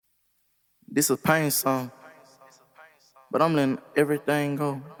This a pain song, but I'm letting everything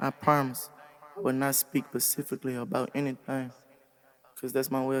go. I promise. I will not speak specifically about anything, cause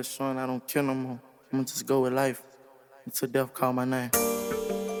that's my way of showing I don't care no more. I'ma just go with life until death call my name.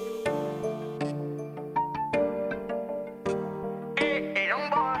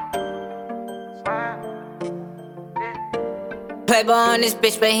 Playboy on this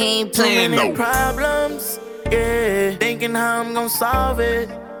bitch, but he ain't playing no Problems, yeah. Thinking how I'm gon' solve it,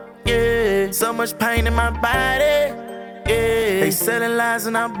 yeah. So much pain in my body, yeah. They selling lies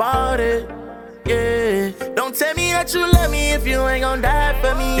and I bought it, yeah. Don't tell me that you love me if you ain't gon' die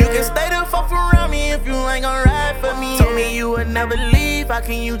for me. You can stay the fuck around me if you ain't gon' ride for me. Told me you would never leave, how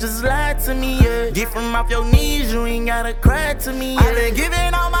can you just lie to me, yeah? Get from off your knees, you ain't gotta cry to me, yeah. I been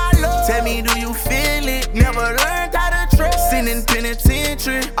giving all my love, tell me do you feel it? Never learned how to trust, sin in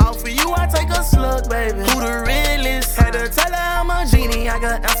penitentiary. All for you I take a slug, baby. Who the realest? Had to tell her I'm a genie, I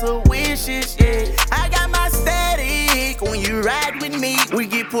got answer wishes, yeah. I got my static when you ride with me. We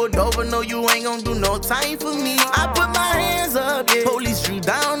get pulled over, no you ain't gon' do no time for me. I put my hands up, yeah. Police drew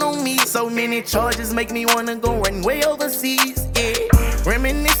down on me. So many charges make me wanna go run way overseas, yeah.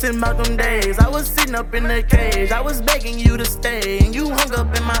 Reminiscing about them days, I was sitting up in the cage. I was begging you to stay, and you hung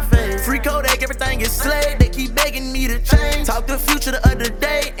up in my face. Free Kodak, everything is slayed. They keep begging me to change. Talked to Future the other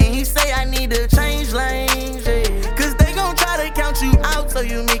day, and he say I need to change lanes, yeah. Cause they gon' try to count you out, so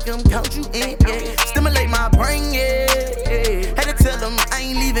you make them count you in, yeah. Stimulate my brain, yeah, yeah. Had to tell them I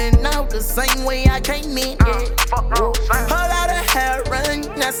ain't leaving out the same way I came in, yeah. Whole lot of hair run,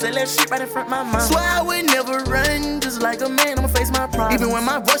 now sell that shit right in front of my mind. Swear I would never run, just like a man, I'ma face my problems. Even when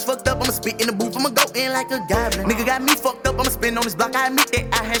my voice fucked up, I'ma spit in the booth, I'ma go in like a goblin. Nigga got me fucked up, I'ma spin on this block, I admit that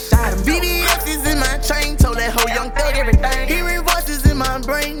I had shot him. BBS is in my chain, told that whole young thug everything. Hearing voices in my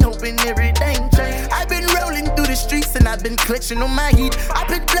brain, hoping everything change. I've been rolling through the streets and I've been clutching on my heat. I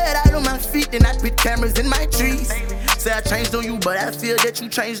put blood out on my feet and I put cameras in my trees. Say I changed on you, but I feel that you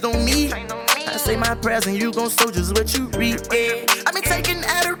changed on me. I say my prayers and you gon' sow just what you read, yeah. I been taking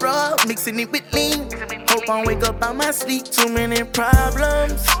Adderall, mixing it with lean. Hope I wake up out my sleep. Too many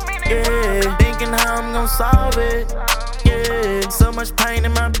problems, yeah. Thinking how I'm gon' solve it, yeah. So much pain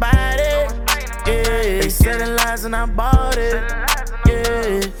in my body, yeah. They selling lies and I bought it,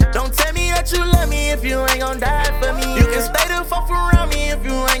 yeah. Don't tell me that you love me if you ain't gon' die for me. You can stay the fuck around me if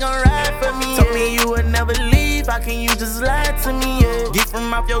you ain't gon' ride for me. Told me you would never leave, how can you just lie to me, yeah? Get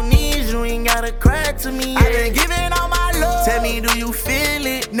from off your knees, you ain't gotta cry to me, yeah. I been giving all my love, tell me do you feel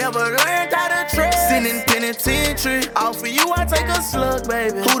it? Never learned how to trust, sin in penitentiary. All for you I take a slug,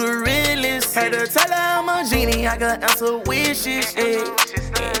 baby. Who the realest? Had to tell her I'm a genie, I got answer wishes, yeah.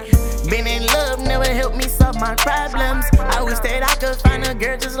 Been in love, never helped me solve my problems. I wish that I could find a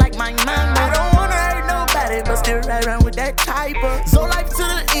girl just like my mama. I don't wanna hurt nobody, but still ride around with that typer. So life to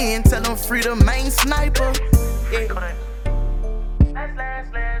the end, tell them free the main sniper, yeah.